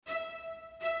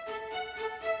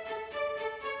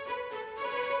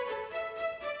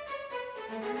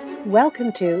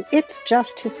Welcome to It's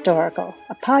Just Historical,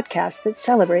 a podcast that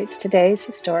celebrates today's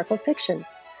historical fiction.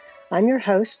 I'm your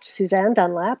host, Suzanne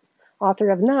Dunlap, author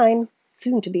of 9,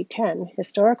 soon to be 10,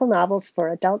 historical novels for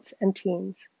adults and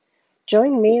teens.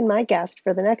 Join me and my guest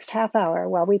for the next half hour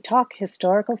while we talk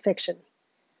historical fiction,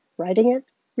 writing it,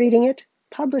 reading it,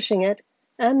 publishing it,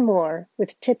 and more,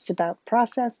 with tips about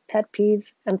process, pet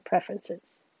peeves, and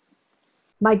preferences.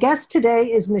 My guest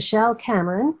today is Michelle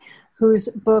Cameron, whose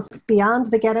book Beyond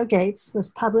the Ghetto Gates was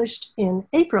published in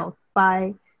April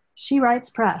by She Writes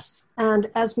Press.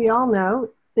 And as we all know,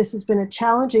 this has been a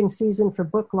challenging season for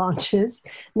book launches.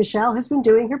 Michelle has been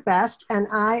doing her best, and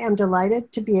I am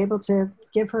delighted to be able to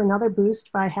give her another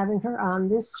boost by having her on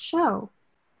this show.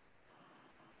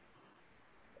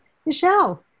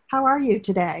 Michelle, how are you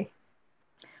today?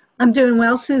 I'm doing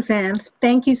well, Suzanne.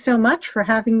 Thank you so much for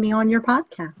having me on your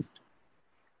podcast.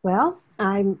 Well,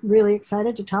 I'm really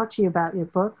excited to talk to you about your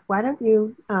book. Why don't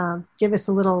you give us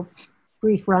a little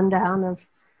brief rundown of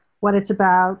what it's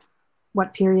about,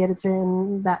 what period it's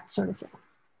in, that sort of thing.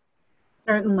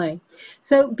 Certainly.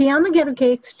 So Beyond the Ghetto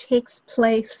Gates takes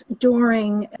place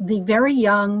during the very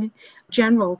young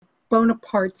General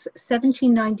Bonaparte's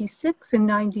 1796 and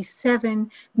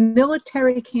 97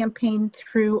 military campaign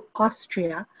through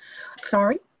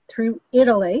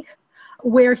Italy,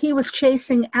 where he was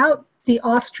chasing out the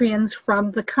Austrians from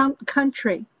the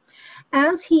country.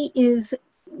 As he is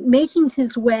making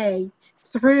his way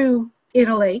through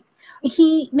Italy,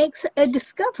 he makes a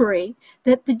discovery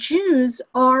that the Jews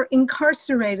are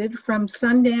incarcerated from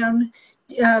sundown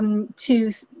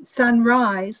to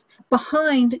sunrise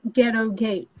behind ghetto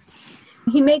gates.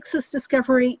 He makes this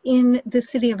discovery in the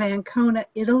city of Ancona,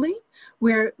 Italy,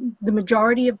 where the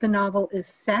majority of the novel is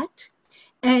set,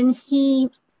 and he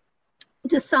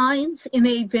decides in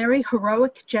a very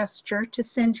heroic gesture to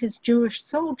send his Jewish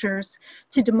soldiers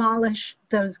to demolish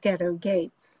those ghetto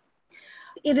gates.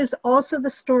 It is also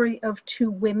the story of two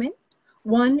women.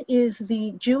 One is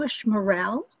the Jewish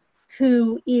Morel,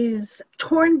 who is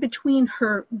torn between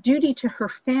her duty to her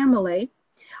family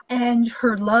and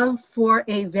her love for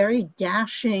a very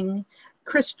dashing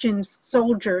Christian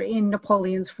soldier in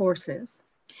Napoleon's forces,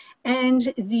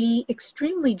 and the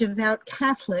extremely devout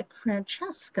Catholic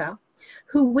Francesca,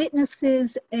 who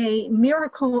witnesses a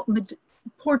miracle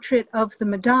portrait of the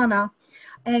Madonna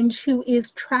and who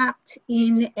is trapped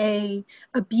in an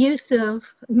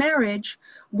abusive marriage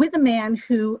with a man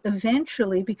who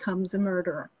eventually becomes a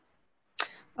murderer.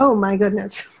 Oh my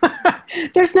goodness.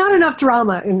 There's not enough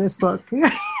drama in this book.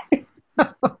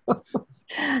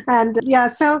 And yeah,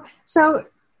 so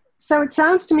it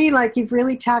sounds to me like you've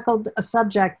really tackled a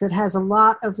subject that has a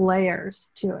lot of layers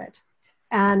to it.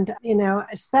 And,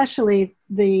 especially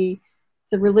the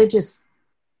religious,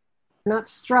 not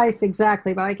strife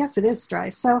exactly, but I guess it is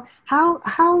strife. So how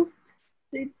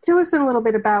fill us in a little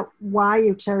bit about why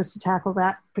you chose to tackle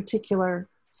that particular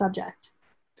subject.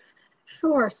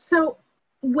 Sure. So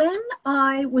when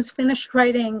I was finished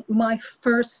writing my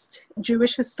first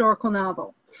Jewish historical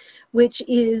novel, which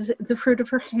is The Fruit of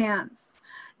Her Hands,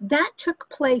 that took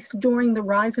place during the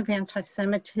rise of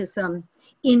anti-Semitism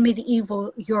in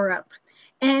medieval Europe.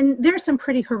 And there's some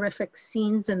pretty horrific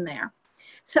scenes in there.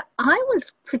 So I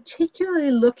was particularly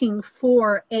looking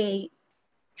for a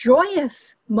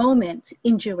joyous moment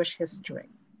in Jewish history.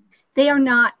 They are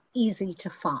not easy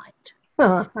to find.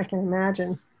 Oh, I can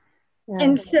imagine. Yeah.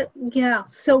 And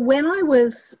so when I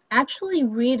was actually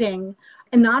reading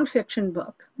a nonfiction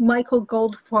book, Michael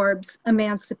Goldfarb's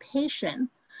Emancipation,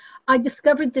 I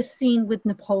discovered this scene with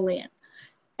Napoleon.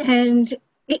 And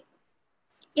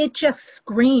it just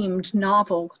screamed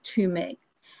novel to me.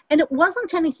 And it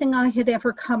wasn't anything I had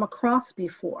ever come across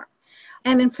before.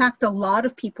 And in fact, a lot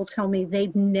of people tell me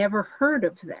they've never heard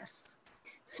of this.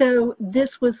 So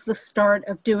this was the start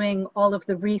of doing all of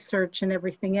the research and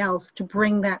everything else to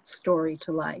bring that story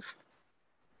to life.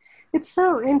 It's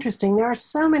so interesting. There are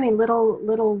so many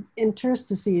little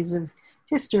interstices of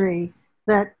history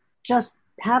that just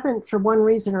haven't, for one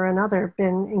reason or another,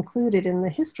 been included in the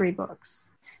history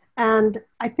books. And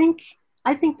I think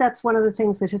that's one of the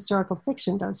things that historical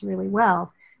fiction does really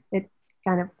well. It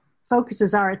kind of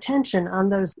focuses our attention on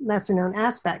those lesser known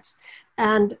aspects.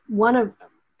 And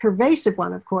pervasive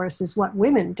one, of course, is what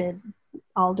women did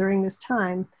all during this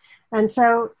time. And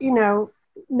so,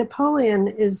 Napoleon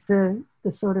is the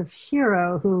sort of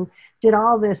hero who did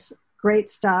all this great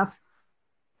stuff,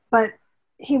 but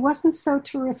he wasn't so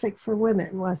terrific for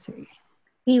women, was he?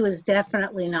 He was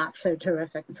definitely not so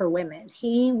terrific for women.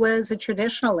 He was a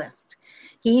traditionalist.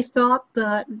 He thought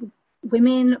that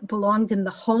women belonged in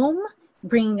the home,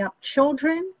 bringing up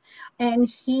children, and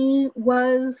he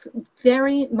was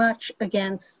very much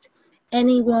against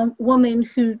any woman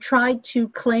who tried to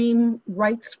claim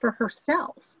rights for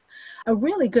herself. A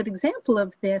really good example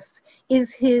of this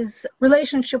is his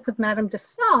relationship with Madame de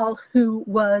Staël, who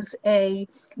was a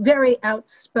very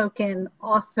outspoken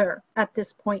author at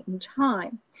this point in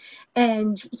time.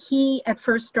 And he at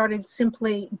first started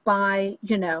simply by,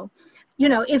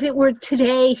 if it were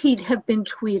today, he'd have been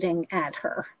tweeting at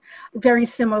her, very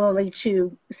similarly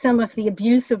to some of the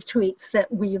abusive tweets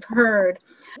that we've heard.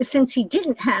 Since he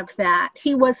didn't have that,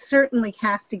 he was certainly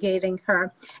castigating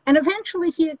her. And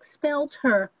eventually he expelled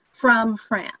her from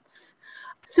France.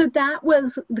 So that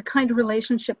was the kind of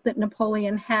relationship that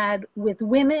Napoleon had with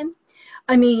women.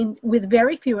 I mean, with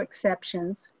very few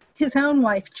exceptions. His own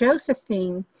wife,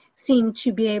 Josephine, seemed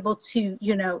to be able to,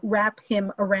 wrap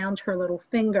him around her little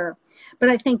finger. But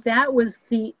I think that was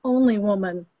the only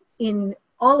woman in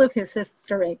all of his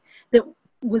history that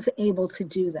was able to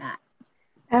do that.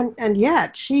 And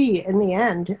yet she, in the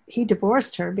end, he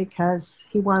divorced her because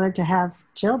he wanted to have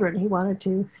children. He wanted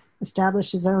to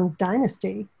establish his own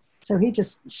dynasty. So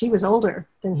she was older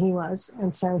than he was.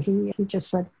 And so he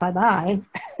just said bye-bye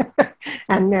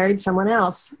and married someone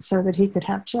else so that he could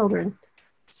have children.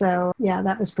 So yeah,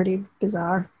 that was pretty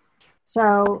bizarre.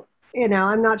 So,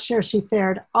 I'm not sure she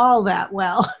fared all that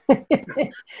well.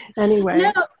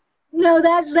 Anyway. No,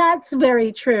 that's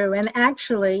very true. And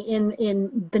actually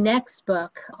in the next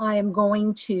book, I am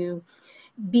going to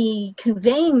be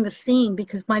conveying the scene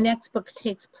because my next book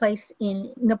takes place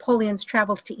in Napoleon's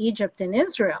travels to Egypt and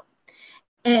Israel.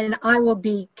 And I will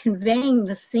be conveying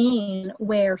the scene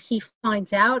where he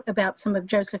finds out about some of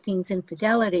Josephine's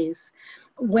infidelities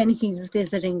when he's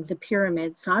visiting the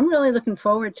pyramids. So I'm really looking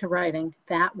forward to writing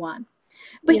that one.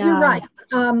 But yeah. You're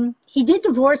right. He did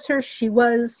divorce her. She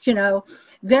was,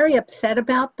 very upset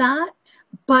about that.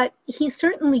 But he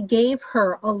certainly gave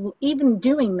her, even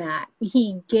doing that,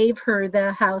 he gave her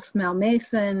the house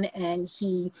Malmaison, and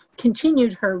he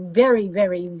continued her very,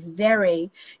 very,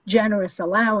 very generous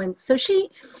allowance. So she,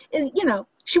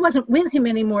 she wasn't with him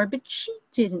anymore, but she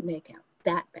didn't make out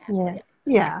that bad.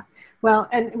 Yeah. Well,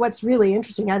 and what's really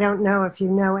interesting, I don't know if you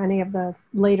know any of the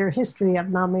later history of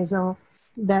Malmaison,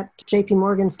 that J.P.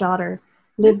 Morgan's daughter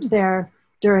lived there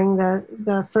during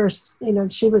the first,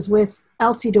 she was with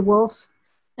Elsie de Wolfe,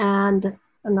 and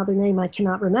another name I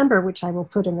cannot remember, which I will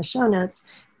put in the show notes.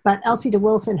 But Elsie de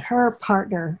Wolfe and her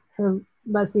partner, her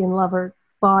lesbian lover,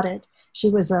 bought it. She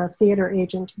was a theater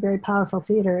agent, very powerful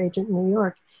theater agent in New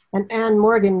York. And Anne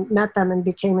Morgan met them and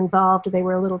became involved. They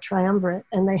were a little triumvirate,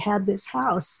 and they had this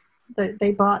house.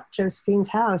 They bought Josephine's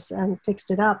house and fixed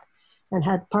it up and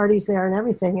had parties there and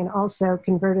everything, and also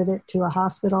converted it to a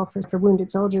hospital for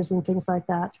wounded soldiers and things like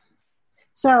that.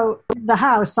 So the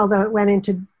house, although it went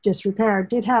into disrepair,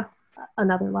 did have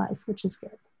another life, which is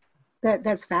good.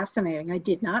 That's fascinating. I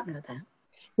did not know that.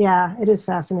 Yeah, it is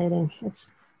fascinating.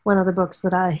 It's one of the books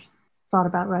that I thought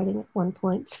about writing at one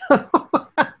point. So.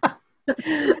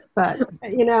 But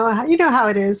you know how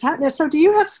it is. So do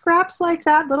you have scraps like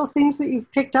that, little things that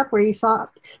you've picked up where you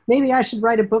thought, maybe I should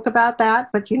write a book about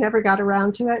that, but you never got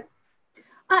around to it?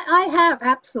 I have,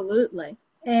 absolutely.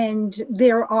 And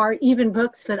there are even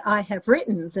books that I have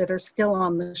written that are still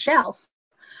on the shelf,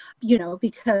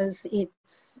 because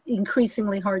it's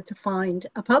increasingly hard to find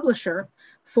a publisher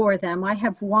for them. I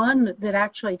have one that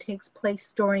actually takes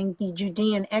place during the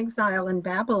Judean exile in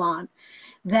Babylon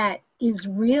that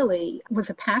was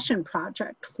a passion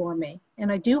project for me.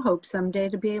 And I do hope someday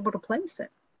to be able to place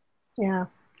it. Yeah,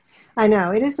 I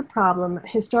know. It is a problem.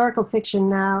 Historical fiction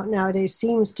nowadays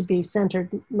seems to be centered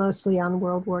mostly on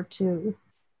World War II.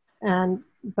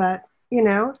 But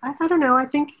I don't know. I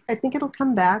think it'll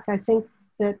come back. I think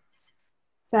that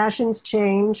fashions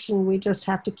change and we just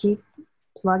have to keep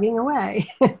plugging away.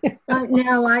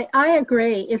 No, I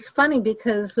agree. It's funny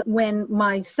because when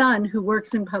my son, who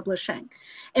works in publishing,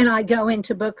 and I go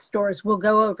into bookstores, we'll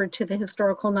go over to the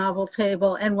historical novel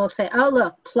table and we'll say, oh,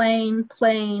 look, plain,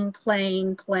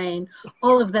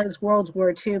 all of those World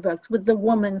War II books with the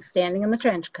woman standing in the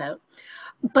trench coat.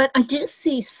 But I do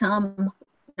see some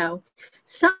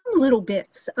little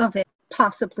bits of it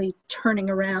possibly turning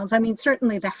around. I mean,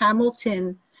 certainly the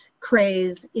Hamilton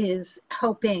craze is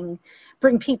helping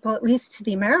bring people at least to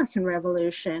the American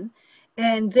Revolution.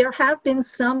 And there have been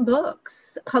some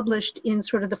books published in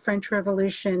sort of the French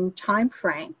Revolution time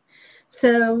frame.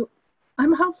 So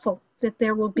I'm hopeful that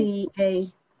there will be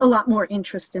a lot more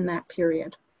interest in that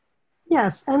period.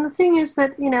 Yes, and the thing is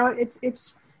that,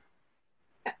 it's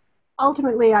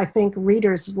ultimately, I think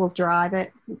readers will drive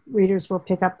it. Readers will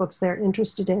pick up books they're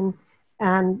interested in.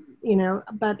 And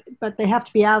but they have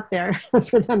to be out there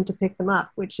for them to pick them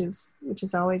up, which is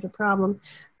always a problem.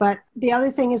 But the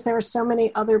other thing is there are so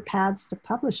many other paths to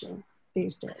publishing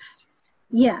these days.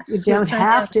 Yes. You don't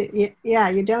have to. Yeah,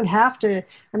 you don't have to.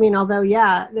 I mean, although,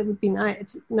 yeah, that would be nice.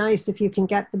 It's nice if you can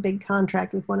get the big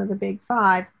contract with one of the big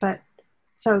five. But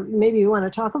so maybe you want to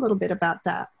talk a little bit about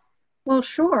that. Well,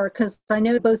 sure, because I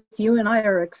know both you and I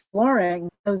are exploring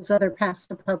those other paths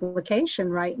to publication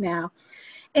right now.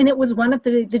 And it was one of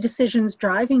the decisions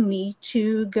driving me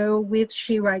to go with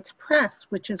She Writes Press,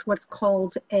 which is what's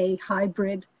called a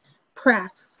hybrid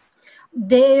press.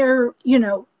 There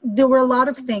were a lot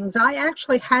of things. I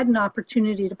actually had an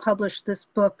opportunity to publish this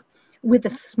book with a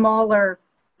smaller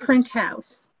print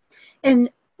house. And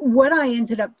what I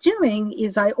ended up doing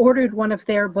is I ordered one of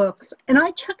their books, and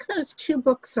I took those two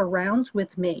books around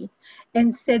with me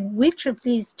and said, which of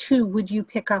these two would you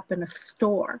pick up in a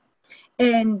store?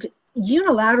 And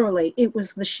unilaterally, it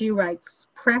was the She Writes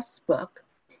Press book,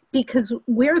 because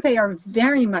where they are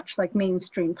very much like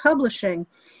mainstream publishing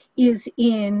is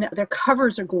in their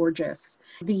covers are gorgeous.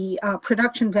 The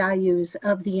production values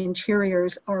of the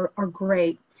interiors are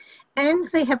great. And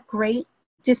they have great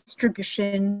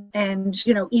distribution and,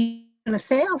 even a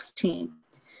sales team.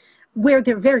 Where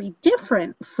they're very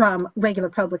different from regular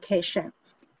publication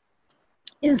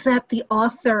is that the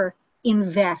author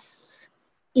invests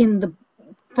in the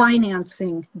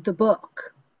financing the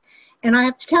book. And I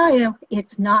have to tell you,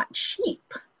 it's not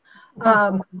cheap.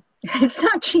 It's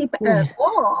not cheap at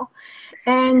all.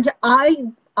 And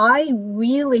I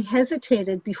really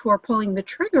hesitated before pulling the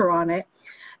trigger on it.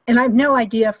 And I have no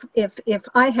idea if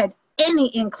I had any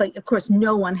inkling, of course,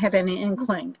 no one had any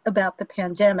inkling about the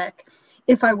pandemic,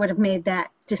 if I would have made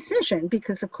that decision,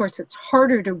 because of course it's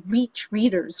harder to reach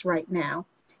readers right now,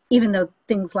 even though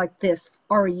things like this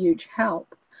are a huge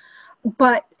help.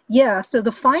 But yeah, so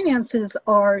the finances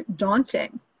are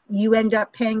daunting. You end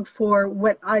up paying for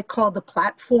what I call the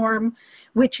platform,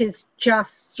 which is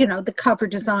just, the cover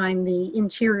design, the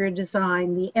interior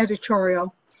design, the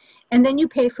editorial, and then you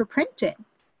pay for printing.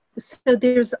 So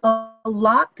there's a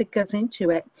lot that goes into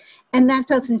it, and that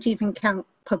doesn't even count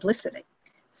publicity.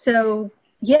 So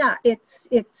yeah, it's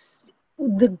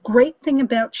the great thing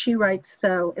about She Writes,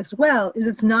 though, as well, is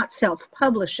it's not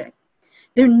self-publishing.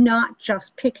 They're not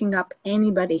just picking up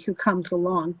anybody who comes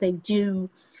along. They do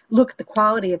look at the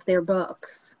quality of their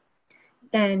books.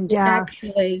 And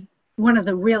actually, one of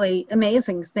the really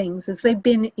amazing things is they've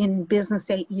been in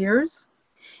business 8 years,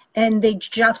 and they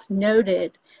just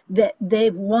noted that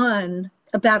they've won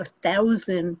about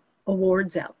 1,000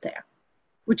 awards out there,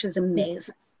 which is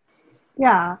amazing.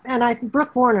 Yeah, and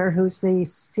Brooke Warner, who's the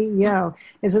CEO,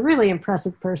 is a really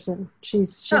impressive person.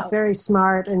 She's very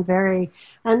smart and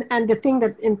and the thing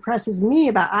that impresses me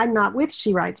about, I'm not with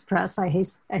She Writes Press, I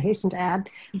hasten to add,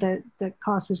 the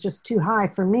cost was just too high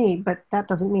for me, but that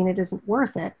doesn't mean it isn't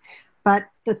worth it. But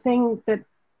the thing that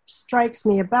strikes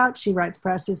me about She Writes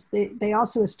Press is they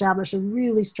also establish a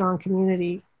really strong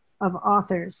community of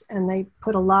authors, and they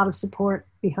put a lot of support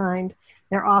behind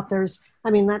their authors. I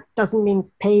mean, that doesn't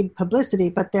mean paid publicity,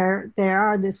 but there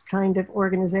are this kind of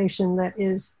organization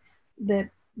that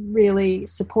really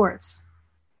supports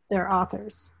their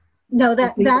authors. No,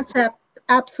 that's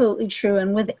absolutely true.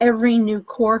 And with every new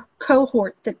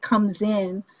cohort that comes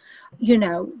in,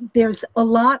 there's a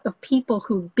lot of people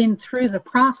who've been through the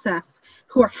process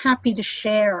who are happy to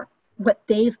share what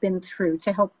they've been through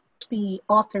to help the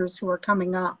authors who are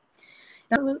coming up.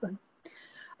 Absolutely.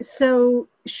 So,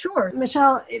 sure.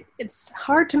 Michelle, it's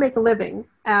hard to make a living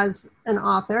as an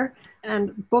author,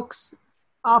 and books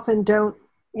often don't,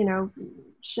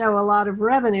 show a lot of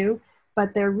revenue,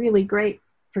 but they're really great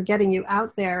for getting you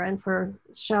out there and for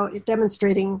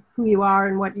demonstrating who you are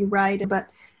and what you write. But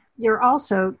you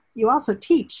also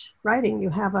teach writing. You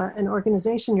have an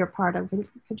organization you're part of.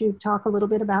 Could you talk a little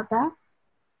bit about that?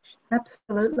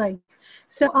 Absolutely.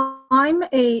 So I'm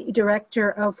a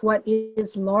director of what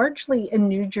is largely a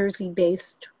New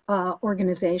Jersey-based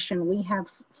organization. We have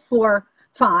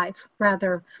five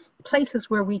places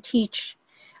where we teach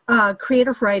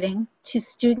creative writing to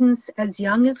students as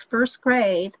young as first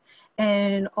grade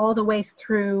and all the way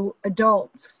through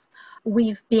adults.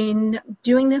 We've been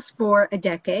doing this for a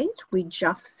decade. We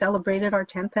just celebrated our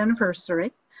 10th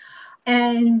anniversary.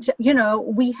 And,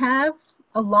 we have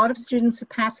a lot of students who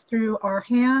pass through our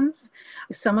hands.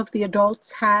 Some of the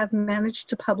adults have managed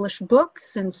to publish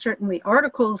books and certainly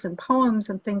articles and poems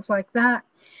and things like that.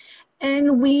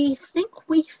 And we think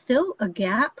we fill a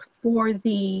gap for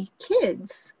the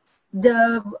kids,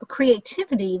 the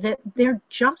creativity that they're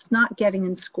just not getting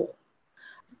in school.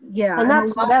 Yeah. And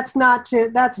that's not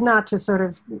to sort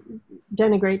of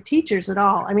denigrate teachers at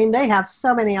all. I mean, they have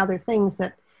so many other things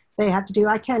that they have to do.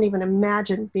 I can't even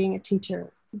imagine being a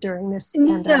teacher during this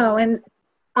pandemic. No, and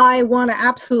I want to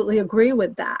absolutely agree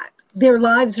with that. Their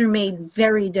lives are made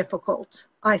very difficult,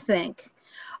 I think,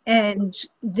 and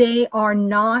they are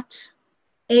not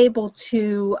able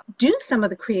to do some of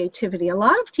the creativity. A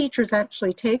lot of teachers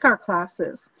actually take our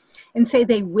classes and say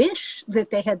they wish that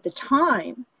they had the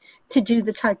time to do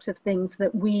the types of things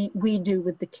that we do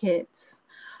with the kids.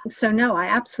 So no, I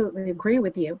absolutely agree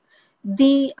with you.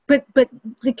 But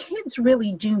the kids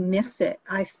really do miss it,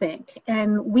 I think.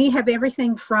 And we have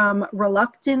everything from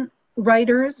reluctant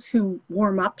writers who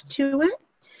warm up to it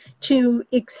to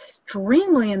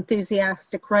extremely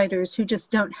enthusiastic writers who just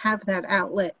don't have that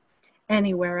outlet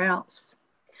anywhere else.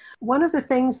 One of the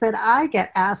things that I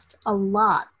get asked a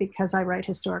lot because I write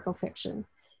historical fiction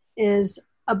is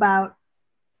about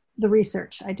the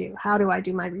research I do. How do I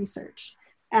do my research?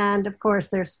 And of course,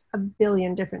 there's a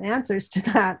billion different answers to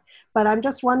that. But I'm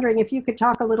just wondering if you could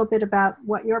talk a little bit about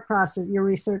what your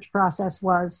research process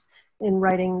was in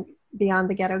writing Beyond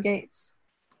the Ghetto Gates.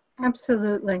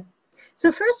 Absolutely.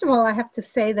 So first of all, I have to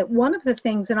say that one of the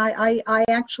things, and I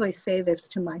actually say this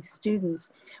to my students,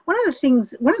 one of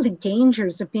the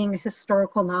dangers of being a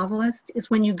historical novelist is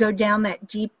when you go down that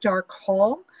deep, dark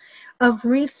hole of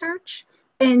research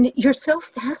and you're so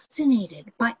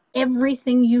fascinated by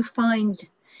everything you find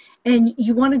and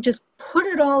you want to just put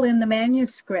it all in the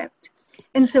manuscript.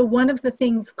 And so one of the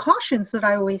cautions that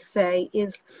I always say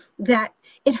is that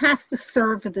it has to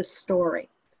serve the story.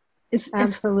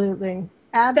 Absolutely.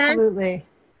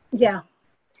 Yeah.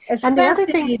 And the other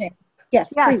thing,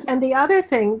 yes, please. And the other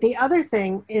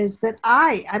thing is that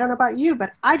I don't know about you,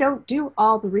 but I don't do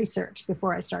all the research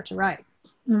before I start to write.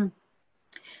 Mm.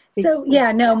 So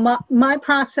my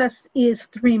process is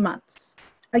 3 months.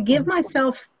 I give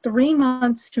myself 3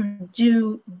 months to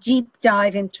do deep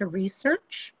dive into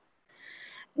research,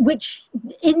 which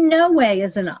in no way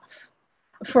is enough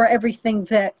for everything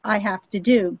that I have to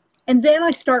do. And then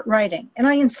I start writing, and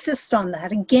I insist on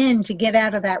that again to get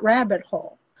out of that rabbit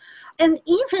hole. And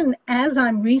even as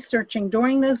I'm researching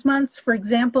during those months, for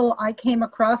example, I came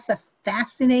across a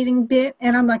fascinating bit,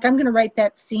 and I'm like, I'm going to write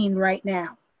that scene right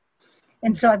now.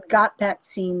 And so I've got that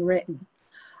scene written.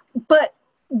 But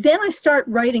then I start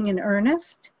writing in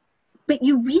earnest, but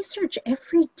you research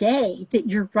every day that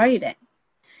you're writing,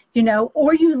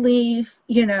 or you leave,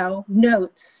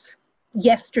 notes.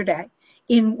 Yesterday,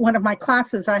 in one of my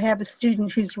classes, I have a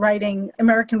student who's writing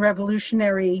American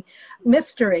Revolutionary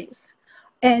mysteries.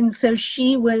 And so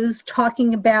she was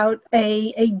talking about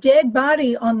a dead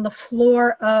body on the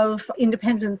floor of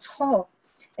Independence Hall.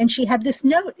 And she had this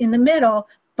note in the middle,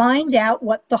 find out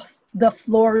what the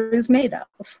floor is made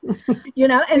of.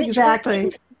 And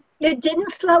exactly. It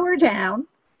didn't slow her down.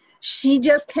 She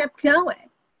just kept going.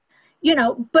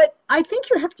 But I think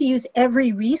you have to use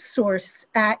every resource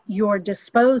at your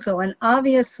disposal. And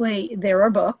obviously there are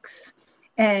books,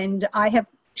 and I have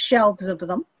shelves of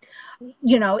them,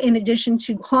 in addition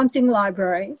to haunting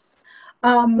libraries.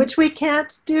 Which we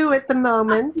can't do at the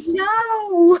moment.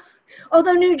 No.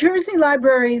 Although New Jersey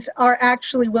libraries are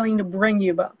actually willing to bring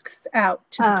you books out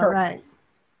to the curb. Right.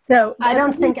 So I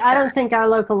don't think our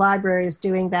local library is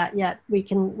doing that yet. We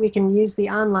can use the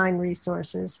online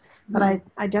resources, but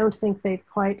I don't think they've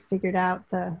quite figured out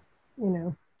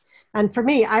and for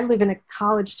me, I live in a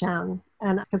college town,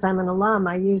 and because I'm an alum,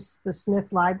 I use the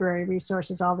Smith Library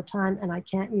resources all the time, and I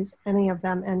can't use any of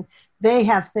them, and they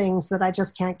have things that I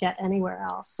just can't get anywhere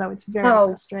else. So it's very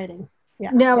frustrating.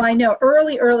 Yeah. No, I know.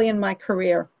 Early in my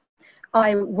career,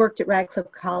 I worked at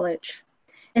Radcliffe College,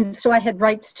 and so I had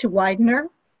rights to Widener.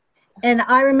 And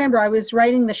I remember I was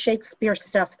writing the Shakespeare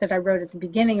stuff that I wrote at the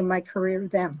beginning of my career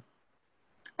then.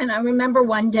 And I remember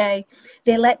one day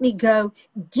they let me go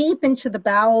deep into the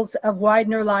bowels of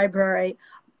Widener Library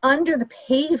under the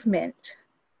pavement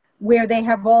where they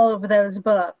have all of those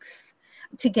books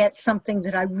to get something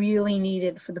that I really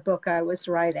needed for the book I was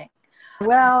writing.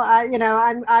 Well,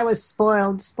 I was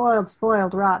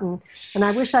spoiled, rotten. And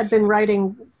I wish I'd been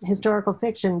writing historical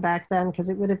fiction back then, because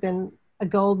it would have been a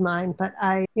gold mine. But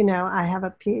I have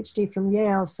a PhD from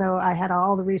Yale, so I had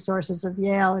all the resources of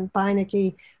Yale and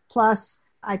Beinecke. Plus,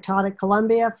 I taught at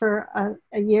Columbia for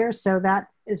a year, so that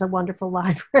is a wonderful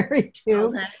library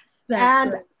too. Oh,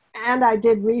 that's and I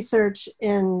did research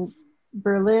in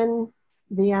Berlin,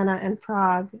 Vienna, and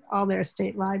Prague, all their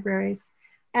state libraries.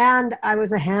 And I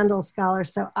was a Handel scholar,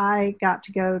 so I got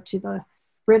to go to the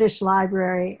British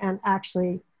Library and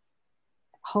actually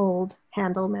hold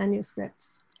Handel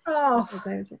manuscripts. Oh,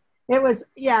 It was,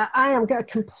 yeah, I am a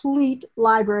complete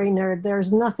library nerd.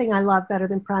 There's nothing I love better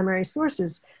than primary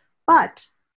sources, but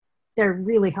they're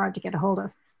really hard to get a hold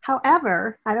of.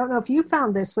 However, I don't know if you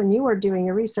found this when you were doing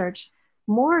your research,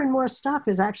 more and more stuff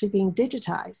is actually being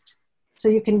digitized. So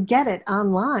you can get it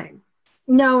online.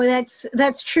 No,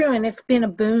 that's true, and it's been a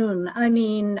boon. I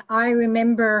mean, I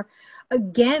remember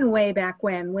again way back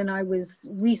when I was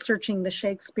researching the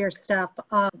Shakespeare stuff,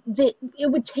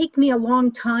 it would take me a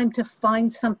long time to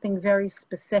find something very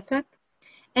specific.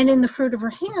 And in The Fruit of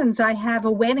Her Hands, I have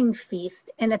a wedding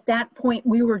feast, and at that point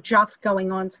we were just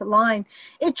going on to line.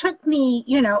 It took me,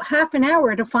 half an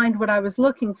hour to find what I was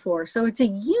looking for. So it's a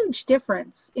huge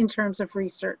difference in terms of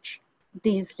research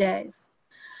these days.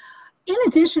 In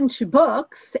addition to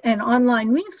books and online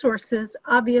resources,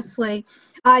 obviously,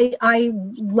 I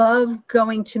love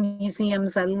going to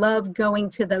museums. I love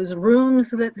going to those rooms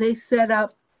that they set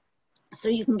up so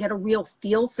you can get a real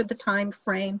feel for the time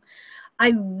frame.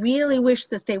 I really wish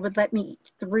that they would let me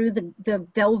through the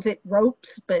velvet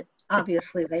ropes, but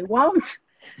obviously they won't.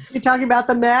 You're talking about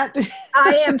the Met?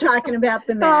 I am talking about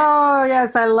the Met. Oh,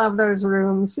 yes, I love those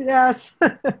rooms. Yes.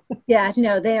 Yeah,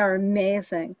 no, they are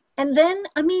amazing. And then,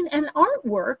 and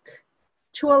artwork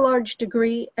to a large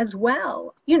degree as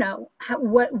well.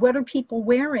 What are people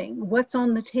wearing? What's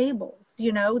on the tables?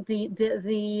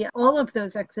 The all of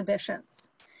those exhibitions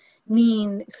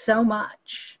mean so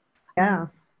much. Yeah.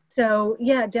 So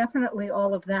yeah, definitely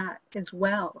all of that as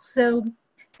well. So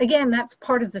again, that's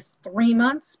part of the 3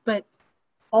 months, but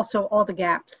also all the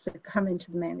gaps that come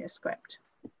into the manuscript.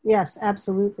 Yes,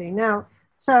 absolutely. Now,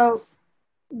 so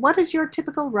what does your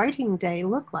typical writing day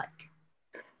look like?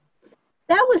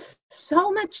 That was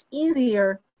so much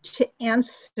easier to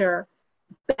answer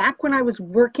back when I was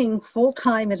working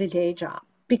full-time at a day job,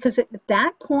 because at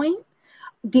that point,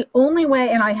 the only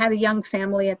way, and I had a young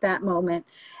family at that moment,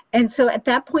 and so at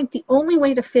that point, the only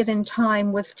way to fit in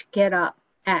time was to get up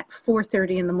at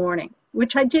 4:30 in the morning,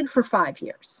 which I did for 5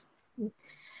 years.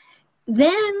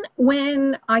 Then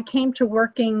when I came to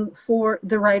working for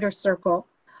the Writer's Circle,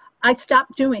 I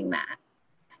stopped doing that.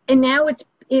 And now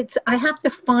I have to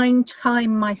find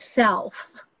time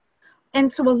myself.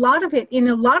 And so in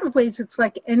a lot of ways, it's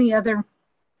like any other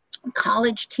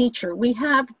college teacher. We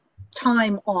have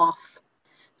time off.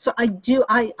 So I do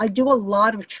a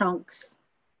lot of chunks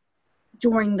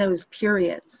during those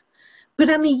periods. But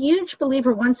I'm a huge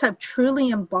believer, once I've truly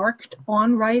embarked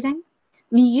on writing,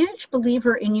 I'm a huge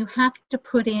believer in you have to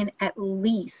put in at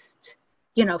least,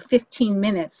 15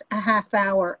 minutes, a half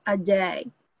hour a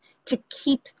day to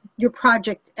keep your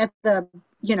project at the,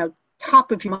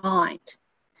 top of your mind.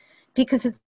 Because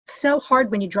it's so hard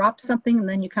when you drop something and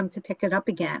then you come to pick it up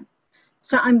again.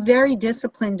 So I'm very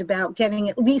disciplined about getting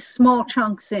at least small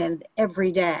chunks in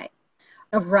every day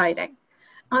of writing.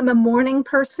 I'm a morning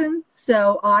person,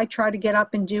 so I try to get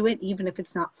up and do it, even if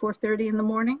it's not 4:30 in the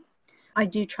morning. I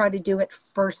do try to do it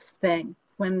first thing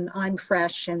when I'm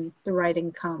fresh and the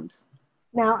writing comes.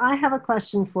 Now, I have a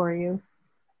question for you.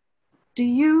 Do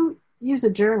you use a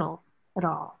journal at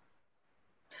all?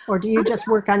 Or do you just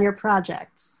work on your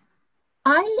projects?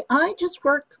 I just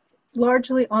work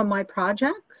largely on my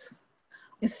projects.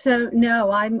 So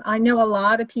no, I know a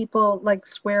lot of people like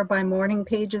swear by morning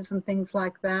pages and things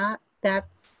like that.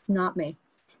 That's not me.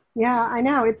 Yeah, I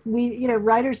know.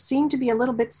 Writers seem to be a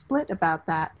little bit split about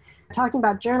that. Talking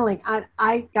about journaling,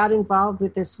 I got involved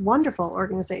with this wonderful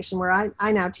organization where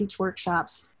I now teach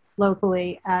workshops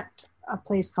locally at a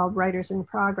place called Writers in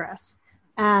Progress.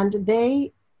 And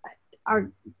they are,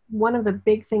 one of the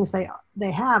big things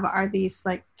they have are these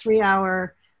like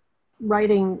 3-hour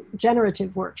writing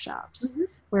generative workshops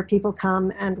where people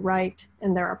come and write,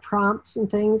 and there are prompts and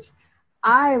things.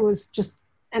 I was just,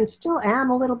 and still am,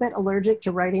 a little bit allergic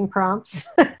to writing prompts.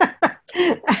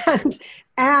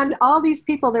 and all these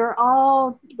people, they were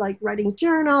all like writing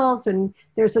journals, and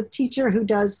there's a teacher who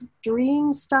does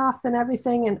dream stuff and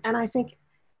everything. And I think,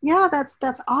 yeah,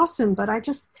 that's awesome. But I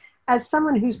just, as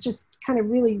someone who's just kind of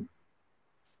really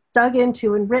dug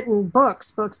into and written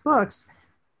books,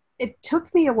 it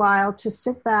took me a while to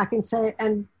sit back and say,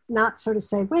 and not sort of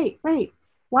say, wait,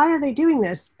 why are they doing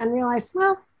this? And realize,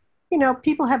 well,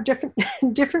 people have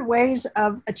different ways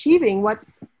of achieving what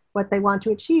they want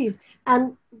to achieve.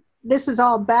 And this is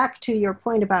all back to your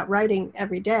point about writing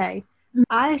every day.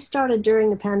 I started during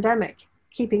the pandemic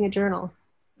keeping a journal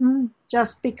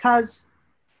just because,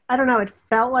 I don't know, it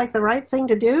felt like the right thing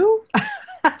to do.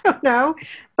 I don't know,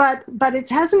 but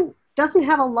it doesn't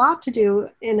have a lot to do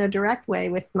in a direct way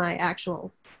with my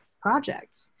actual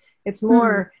projects. It's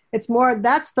more,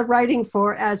 that's the writing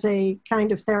for as a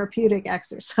kind of therapeutic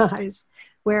exercise,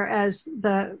 whereas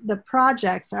the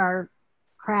projects are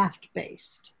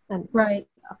craft-based. And Right.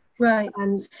 Right.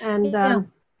 and Yeah.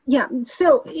 Yeah.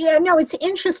 So, yeah, no, it's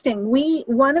interesting.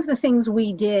 One of the things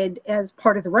we did as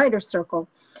part of the Writer's Circle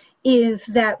is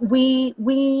that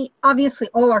we obviously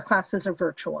all our classes are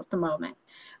virtual at the moment,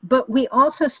 but we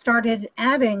also started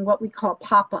adding what we call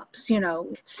pop-ups,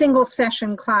 single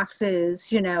session classes,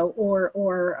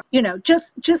 or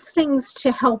just things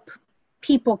to help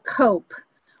people cope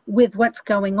with what's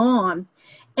going on.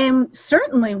 And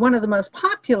certainly one of the most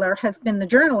popular has been the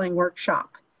journaling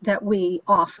workshop that we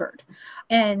offered.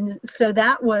 And so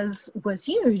that was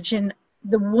huge. And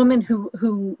the woman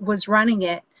who was running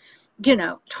it,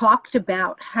 talked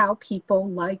about how people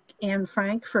like Anne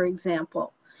Frank, for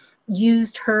example,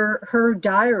 used her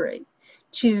diary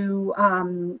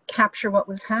to capture what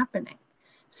was happening.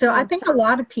 So I think a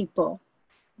lot of people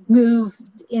moved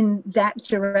in that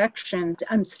direction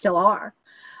and still are.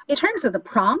 In terms of the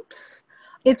prompts,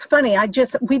 it's funny,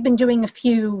 we've been doing a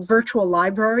few virtual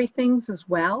library things as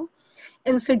well.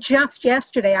 And so just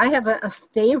yesterday, I have a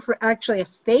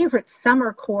favorite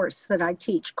summer course that I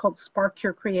teach called Spark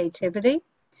Your Creativity.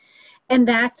 And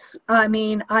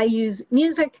I use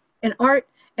music and art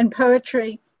and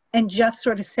poetry and just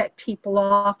sort of set people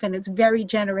off. And it's very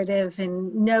generative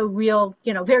and no real,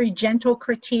 very gentle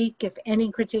critique, if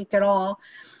any critique at all.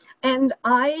 And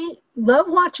I love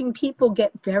watching people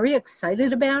get very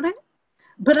excited about it.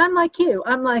 But I'm like you.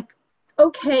 I'm like,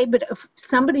 okay, but if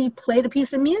somebody played a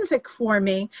piece of music for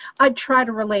me, I'd try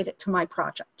to relate it to my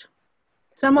project.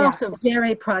 So I'm also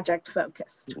very project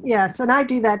focused. Yes, and I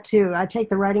do that too. I take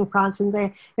the writing prompts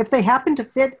and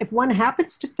if one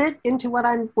happens to fit into what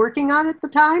I'm working on at the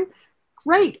time,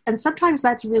 great. And sometimes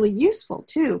that's really useful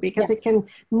too, because it can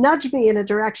nudge me in a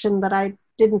direction that I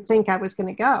didn't think I was going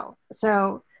to go.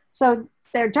 So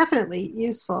they're definitely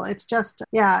useful. It's just,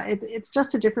 it's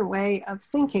just a different way of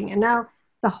thinking. And now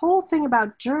the whole thing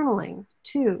about journaling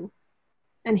too,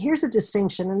 and here's a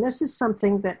distinction, and this is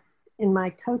something that in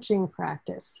my coaching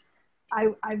practice,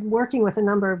 I'm working with a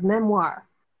number of memoir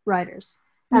writers,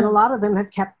 and a lot of them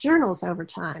have kept journals over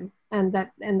time, and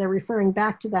they're referring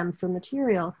back to them for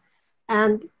material.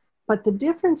 But the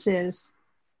difference is,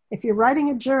 if you're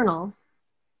writing a journal,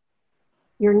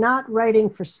 you're not writing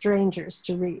for strangers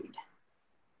to read.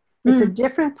 It's a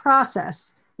different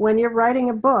process. When you're writing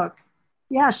a book,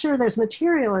 sure, there's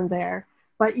material in there,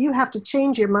 but you have to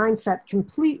change your mindset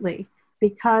completely,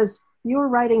 because you're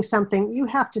writing something, you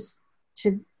have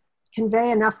to convey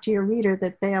enough to your reader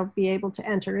that they'll be able to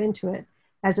enter into it,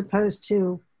 as opposed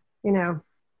to,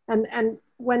 and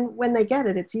when they get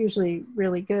it, it's usually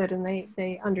really good and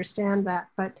they understand that.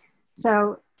 But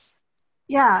so,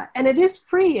 and it is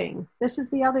freeing. This is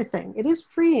the other thing. It is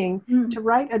freeing to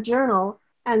write a journal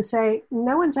and say,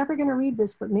 no one's ever going to read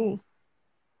this but me.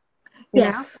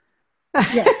 Yes.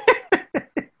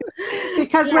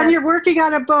 Because when you're working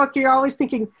on a book, you're always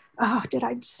thinking, oh, did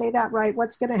I say that right?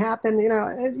 What's going to happen?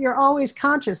 You're always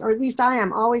conscious, or at least I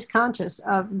am always conscious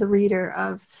of the reader,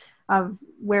 of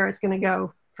where it's going to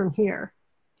go from here.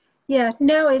 Yeah,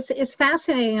 no, it's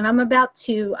fascinating. And I'm about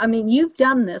to, you've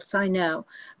done this, I know,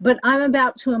 but I'm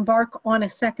about to embark on a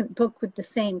second book with the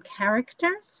same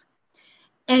characters.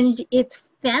 And it's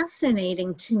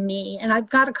fascinating to me, and I've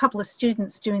got a couple of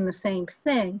students doing the same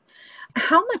thing,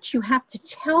 how much you have to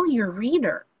tell your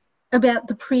reader about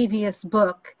the previous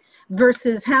book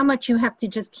versus how much you have to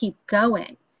just keep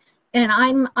going. And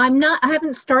I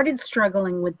haven't started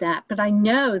struggling with that, but I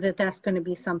know that that's going to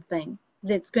be something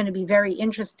that's going to be very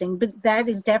interesting. But that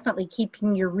is definitely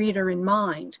keeping your reader in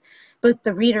mind, both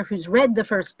the reader who's read the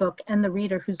first book and the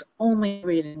reader who's only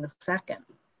reading the second.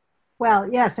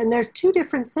 Well, yes, and there's two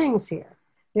different things here.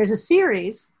 There's a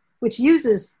series which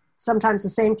uses sometimes the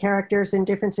same characters in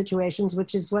different situations,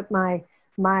 which is what my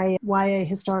YA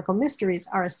historical mysteries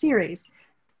are, a series.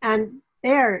 And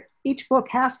there, each book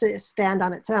has to stand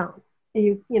on its own.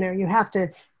 You have to,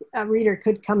 a reader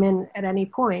could come in at any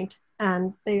point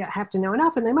and they have to know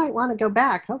enough, and they might want to go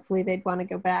back. Hopefully they'd want to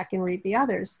go back and read the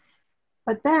others.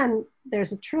 But then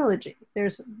there's a trilogy,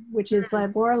 which is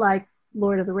more like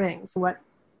Lord of the Rings. What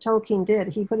Tolkien did,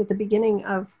 he put at the beginning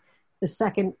of the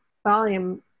second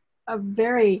volume a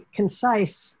very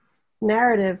concise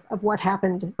narrative of what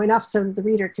happened, enough so that the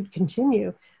reader could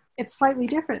continue. It's slightly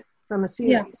different from a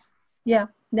series. Yeah,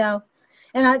 no.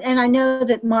 And I know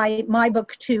that my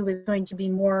book too is going to be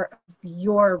more of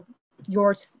your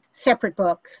separate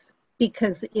books,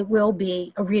 because it will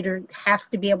be, a reader has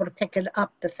to be able to pick it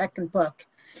up, the second book,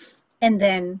 and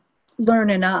then learn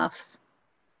enough.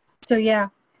 So yeah,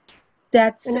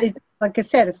 like I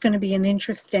said, it's going to be an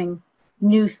interesting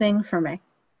new thing for me.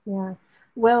 Yeah.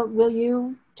 Well, will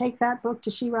you take that book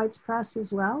to She Writes Press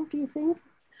as well, do you think?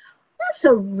 That's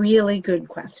a really good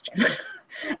question.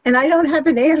 And I don't have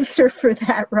an answer for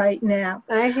that right now.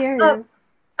 I hear you.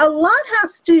 A lot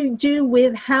has to do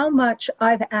with how much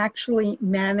I've actually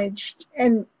managed,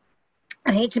 and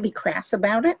I hate to be crass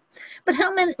about it, but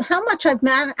how much I've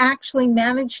actually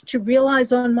managed to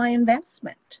realize on my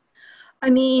investment. I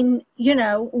mean,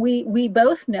 we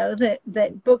both know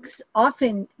that books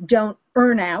often don't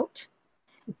earn out,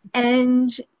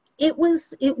 and it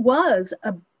was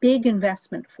a big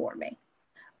investment for me.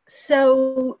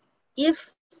 So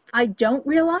if I don't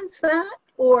realize that,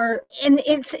 and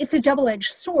it's a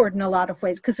double-edged sword in a lot of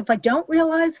ways, because if I don't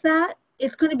realize that,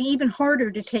 it's going to be even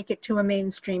harder to take it to a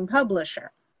mainstream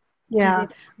publisher. Yeah,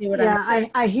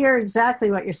 I hear exactly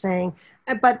what you're saying.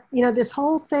 But, this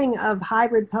whole thing of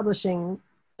hybrid publishing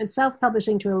and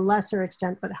self-publishing to a lesser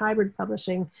extent, but hybrid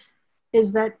publishing,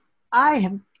 is that I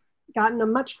have gotten a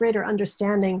much greater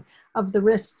understanding of the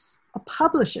risks a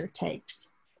publisher takes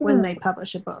when they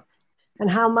publish a book and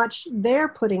how much they're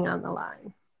putting on the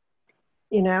line,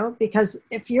 because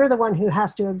if you're the one who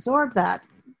has to absorb that,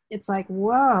 it's like,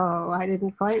 whoa, I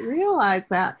didn't quite realize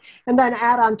that. And then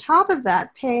add on top of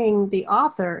that, paying the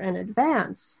author in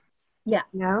advance. Yeah.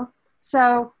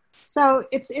 So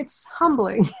it's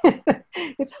humbling.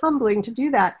 It's humbling to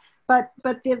do that. But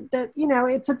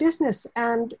it's a business,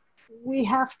 and we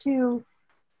have to,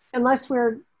 unless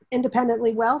we're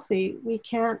independently wealthy, we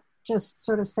can't just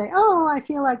sort of say, oh, I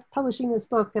feel like publishing this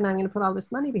book and I'm going to put all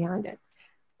this money behind it.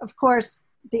 Of course,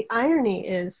 the irony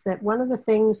is that one of the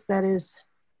things that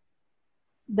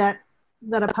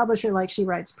a publisher like She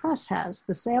Writes Press has,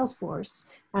 the sales force,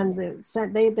 and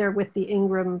they're with the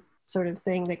Ingram sort of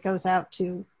thing that goes out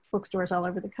to bookstores all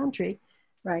over the country.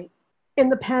 Right. In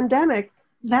the pandemic,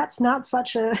 that's not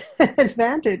such an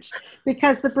advantage,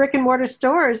 because the brick and mortar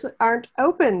stores aren't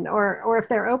open, or if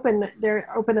they're open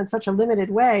in such a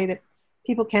limited way that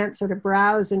people can't sort of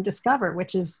browse and discover,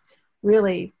 which is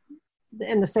really,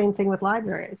 and the same thing with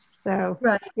libraries. So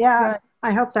right.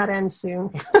 I hope that ends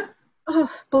soon. Oh,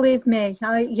 believe me,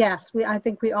 I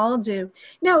think we all do.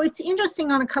 No, it's interesting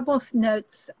on a couple of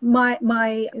notes.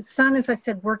 My son, as I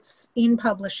said, works in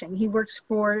publishing. He works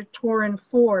for Tor and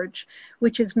Forge,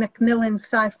 which is Macmillan's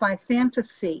sci-fi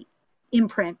fantasy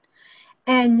imprint.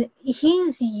 And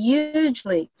he's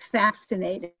hugely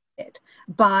fascinated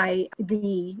by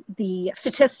the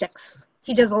statistics.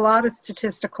 He does a lot of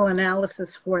statistical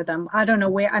analysis for them. I don't know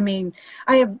where,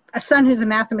 I have a son who's a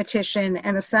mathematician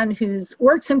and a son who's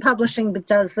works in publishing but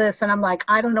does this. And I'm like,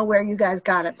 I don't know where you guys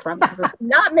got it from.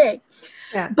 Not me.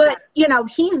 Yeah. But,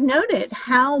 he's noted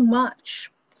how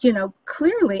much,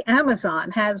 clearly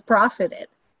Amazon has profited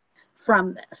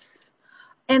from this.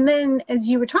 And then, as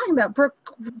you were talking about,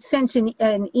 Brooke sent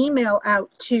an email out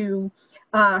to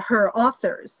her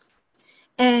authors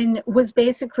and was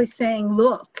basically saying,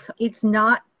 look, it's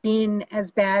not been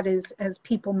as bad as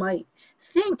people might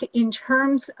think in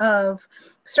terms of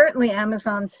certainly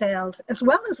Amazon sales as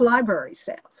well as library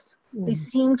sales. They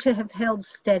seem to have held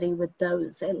steady with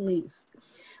those at least.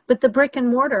 But the brick and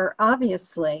mortar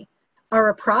obviously are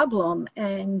a problem,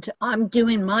 and I'm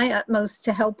doing my utmost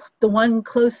to help the one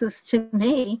closest to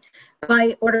me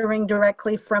by ordering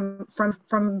directly from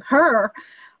her.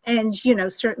 And,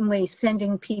 certainly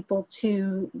sending people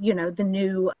to, the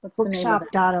new,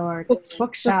 bookshop.org.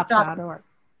 Bookshop.org.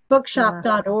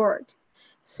 Bookshop.org.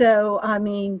 So,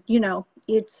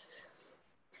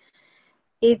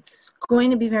 it's going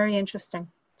to be very interesting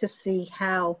to see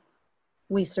how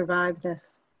we survive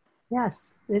this.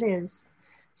 Yes, it is.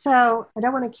 So I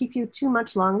don't want to keep you too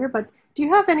much longer, but do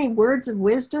you have any words of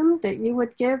wisdom that you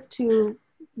would give to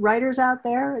writers out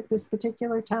there at this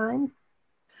particular time?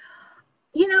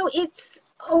 It's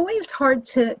always hard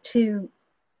to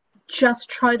just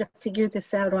try to figure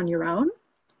this out on your own.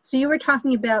 So you were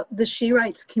talking about the She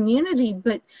Writes community,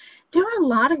 but there are a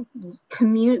lot of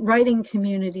writing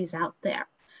communities out there.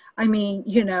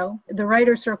 The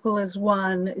Writer Circle is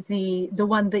one, the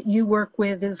one that you work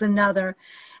with is another.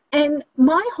 And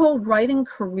my whole writing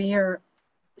career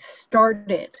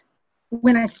started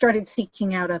when I started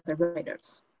seeking out other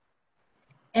writers.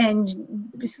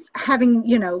 And having,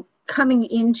 coming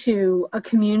into a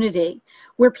community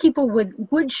where people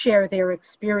would share their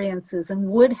experiences and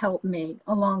would help me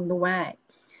along the way.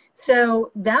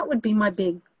 So that would be my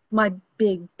big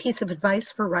piece of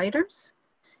advice for writers,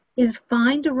 is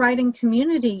find a writing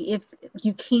community. If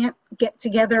you can't get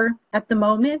together at the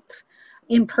moment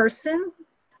in person,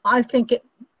 I think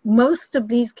most of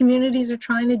these communities are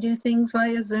trying to do things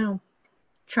via Zoom,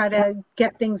 try to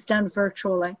get things done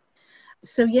virtually.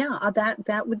 So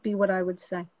that would be what I would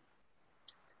say.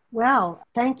 Well,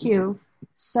 thank you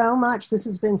so much. This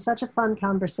has been such a fun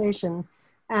conversation.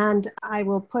 And I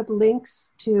will put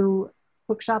links to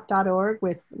bookshop.org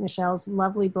with Michelle's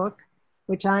lovely book,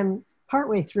 which I'm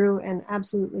partway through and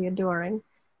absolutely adoring.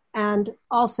 And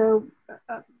also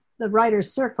the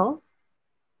Writer's Circle,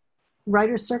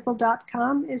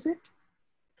 writerscircle.com, is it?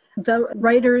 The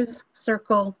Writers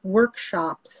Circle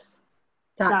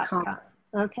Workshops.com.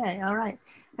 Okay, all right.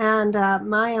 And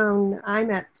my own, I'm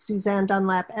at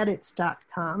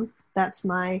SuzanneDunlapEdits.com. That's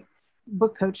my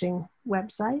book coaching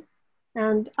website.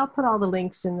 And I'll put all the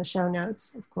links in the show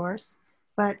notes, of course.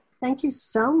 But thank you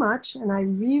so much. And I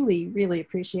really, really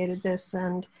appreciated this.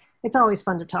 And it's always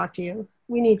fun to talk to you.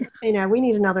 We need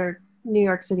another New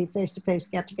York City face-to-face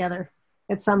get-together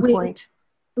at some point.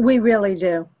 We really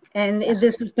do. And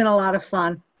this has been a lot of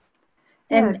fun.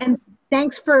 And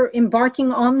thanks for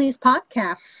embarking on these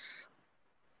podcasts.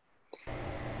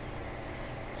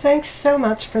 Thanks so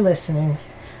much for listening.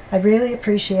 I really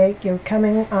appreciate you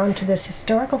coming on to this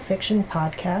historical fiction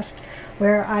podcast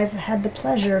where I've had the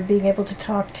pleasure of being able to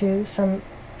talk to some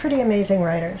pretty amazing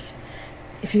writers.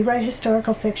 If you write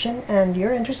historical fiction and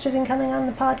you're interested in coming on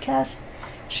the podcast,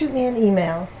 shoot me an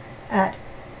email at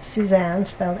Suzanne,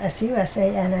 spelled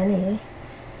Susanne,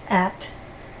 at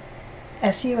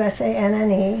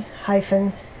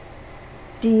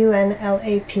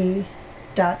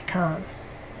SUSANNE-DUNLAP.com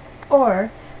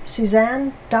or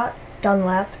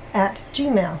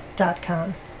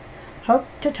suzanne.dunlap@gmail.com. Hope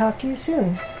to talk to you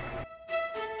soon.